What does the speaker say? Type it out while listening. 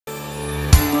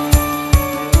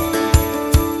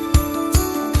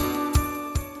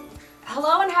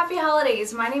Happy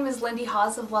holidays! My name is Lindi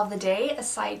Haws of Love the Day, a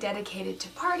site dedicated to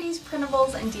parties,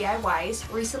 printables, and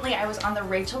DIYs. Recently I was on the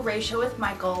Rachel Ray Show with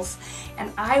Michaels,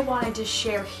 and I wanted to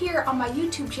share here on my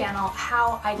YouTube channel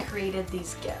how I created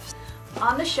these gifts.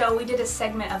 On the show we did a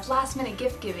segment of last minute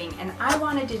gift giving, and I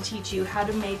wanted to teach you how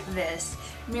to make this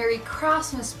Merry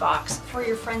CRAFTSmas box for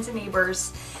your friends and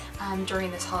neighbors during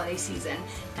this holiday season,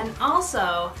 and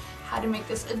also how to make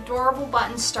this adorable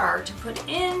button star to put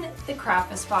in the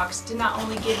CRAFTSmas box to not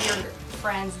only give your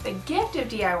friends the gift of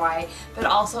DIY, but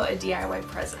also a DIY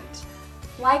present.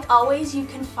 Like always, you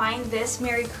can find this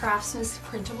Merry CRAFTSmas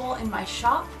printable in my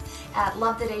shop at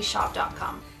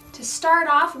lovetheDayShop.com. To start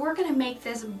off, we're going to make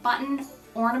this button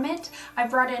ornament. I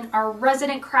brought in our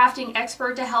resident crafting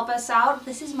expert to help us out.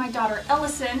 This is my daughter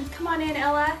Ellison. Come on in,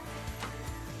 Ella.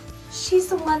 She's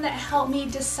the one that helped me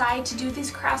decide to do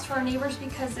these crafts for our neighbors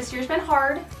because this year's been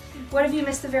hard. What have you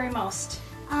missed the very most?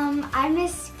 I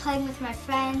miss playing with my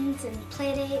friends and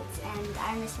play dates, and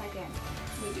I miss my grandparents.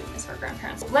 We do miss our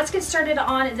grandparents. Let's get started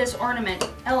on this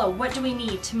ornament. Ella, what do we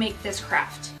need to make this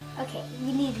craft? Okay,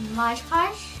 we need Mod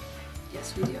Podge.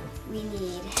 Yes, we do. We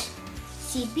need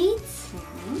seed beads.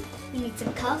 We need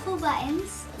some colorful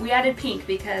buttons. We added pink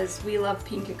because we love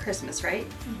pink at Christmas, right?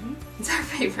 It's our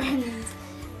favorite. And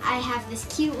I have this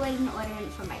cute wooden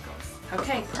ornament for Michaels.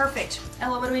 Okay, perfect.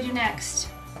 Ella, what do we do next?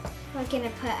 We're gonna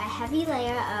put a heavy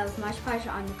layer of Mod Podge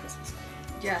on the Christmas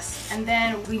card. Yes, and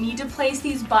then we need to place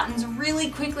these buttons really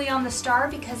quickly on the star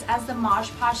because as the Mod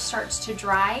Podge starts to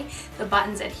dry, the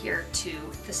buttons adhere to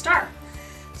the star.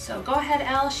 So go ahead,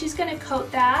 Elle. She's gonna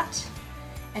coat that,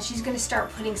 and she's gonna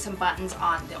start putting some buttons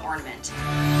on the ornament.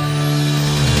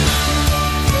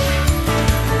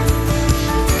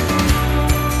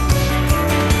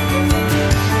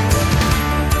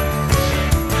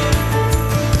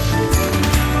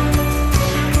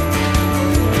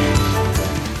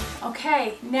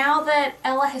 Okay, now that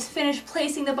Ella has finished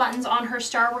placing the buttons on her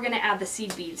star, we're going to add the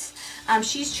seed beads.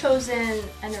 She's chosen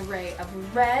an array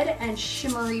of red and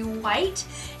shimmery white,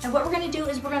 and what we're going to do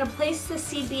is we're going to place the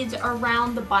seed beads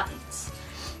around the buttons.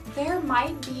 There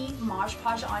might be Mod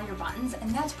Podge on your buttons,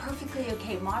 and that's perfectly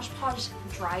okay. Mod Podge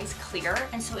dries clear,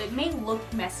 and so it may look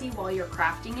messy while you're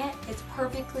crafting it. It's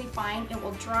perfectly fine. It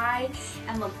will dry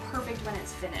and look perfect when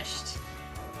it's finished.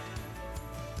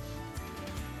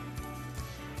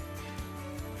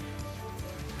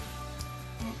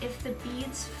 If the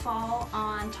beads fall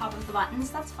on top of the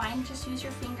buttons, that's fine. Just use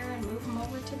your finger and move them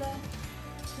over to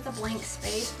the blank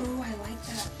space. Ooh, I like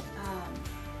that.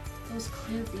 Those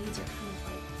clear beads are kind of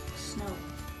like snow.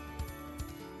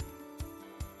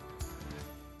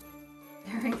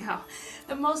 There we go.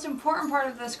 The most important part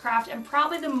of this craft, and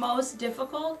probably the most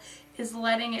difficult, is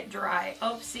letting it dry.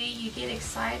 Oh, see, you get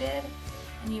excited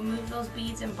and you move those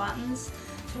beads and buttons.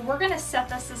 So we're going to set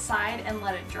this aside and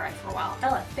let it dry for a while.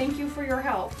 Ella, thank you for your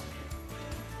help.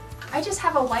 I just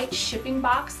have a white shipping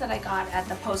box that I got at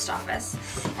the post office,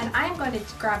 and I'm going to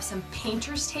grab some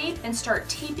painter's tape and start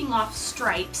taping off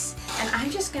stripes. And I'm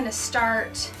just going to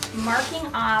start marking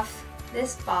off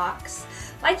this box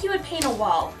like you would paint a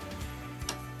wall.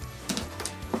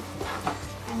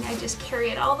 And I just carry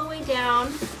it all the way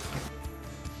down.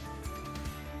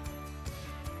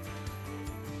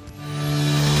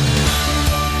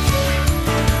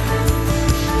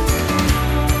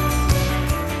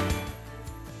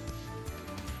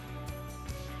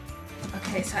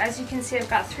 Okay, so as you can see, I've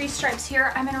got 3 stripes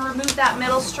here. I'm going to remove that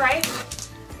middle stripe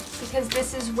because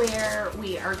this is where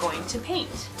we are going to paint.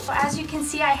 So as you can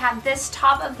see, I have this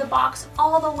top of the box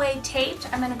all the way taped.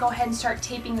 I'm going to go ahead and start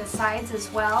taping the sides as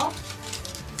well.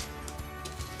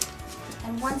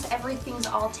 And once everything's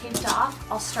all taped off,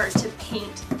 I'll start to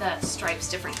paint the stripes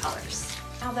different colors.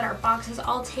 Now that our box is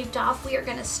all taped off, we are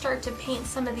going to start to paint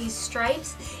some of these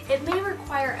stripes. It may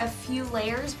require a few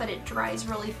layers, but it dries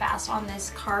really fast on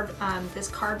this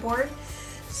cardboard.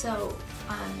 So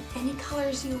any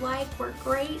colors you like work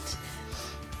great.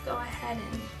 Go ahead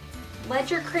and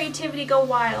let your creativity go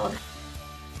wild.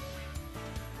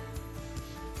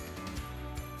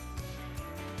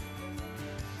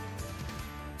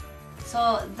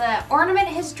 So the ornament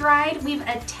has dried. We've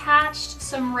attached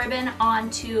some ribbon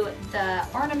onto the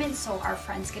ornament so our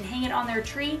friends can hang it on their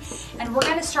tree, and we're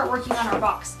going to start working on our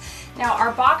box. Now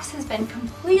our box has been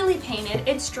completely painted,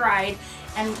 it's dried,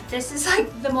 and this is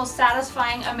like the most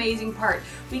satisfying, amazing part.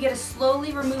 We get to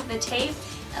slowly remove the tape,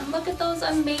 and look at those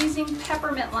amazing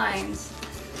peppermint lines.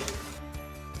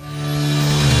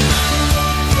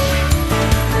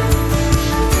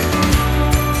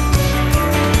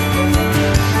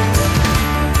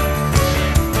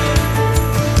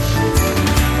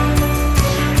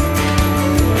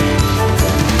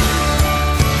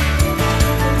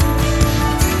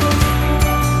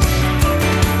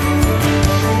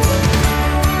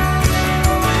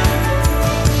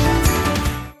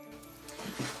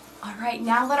 Alright,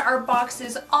 now that our box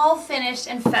is all finished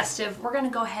and festive, we're going to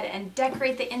go ahead and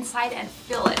decorate the inside and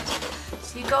fill it.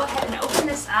 So you go ahead and open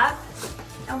this up.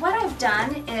 And what I've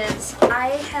done is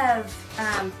I have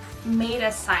made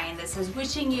a sign that says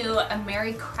wishing you a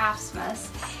Merry Craftsmas,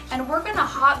 and we're going to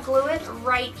hot glue it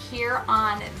right here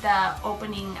on the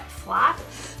opening flap,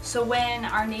 so when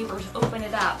our neighbors open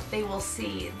it up they will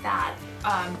see that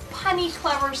punny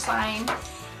clever sign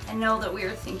and know that we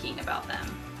are thinking about them.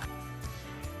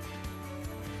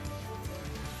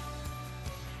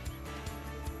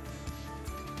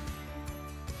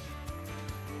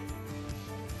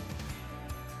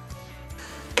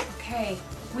 Okay,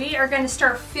 we are going to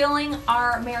start filling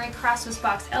our Merry Craftsmas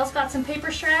box. Elle's got some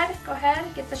paper shred. Go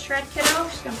ahead, get the shred, kiddo.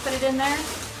 She's going to put it in there.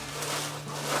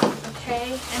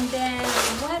 Okay, and then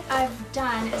what I've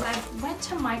done is I went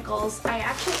to Michael's. I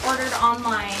actually ordered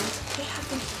online. They have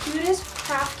the cutest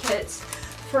craft kits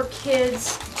for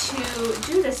kids to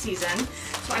do this season.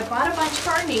 So I bought a bunch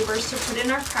for our neighbors to put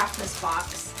in our Craftmas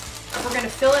box. We're going to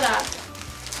fill it up.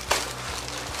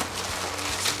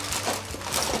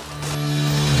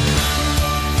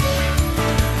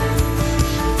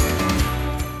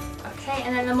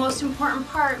 And then the most important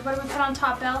part, what do we put on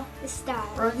top, Elle? The star.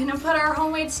 We're going to put our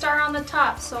homemade star on the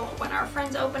top, so when our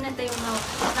friends open it, they will know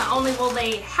not only will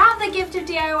they have the gift of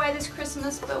DIY this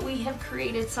Christmas, but we have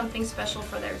created something special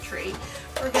for their tree.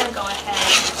 We're going to go ahead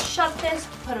and shut this,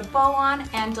 put a bow on,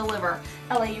 and deliver.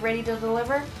 Elle, you ready to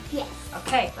deliver? Yes.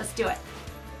 Okay, let's do it.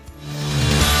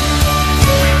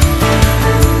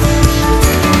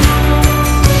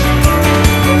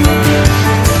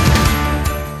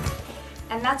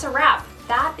 And that's a wrap.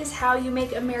 That is how you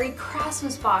make a Merry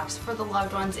Craftsmas box for the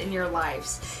loved ones in your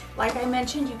lives. Like I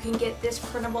mentioned, you can get this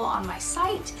printable on my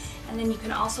site, and then you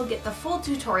can also get the full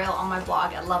tutorial on my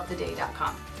blog at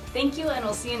lovetheday.com. Thank you, and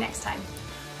we'll see you next time.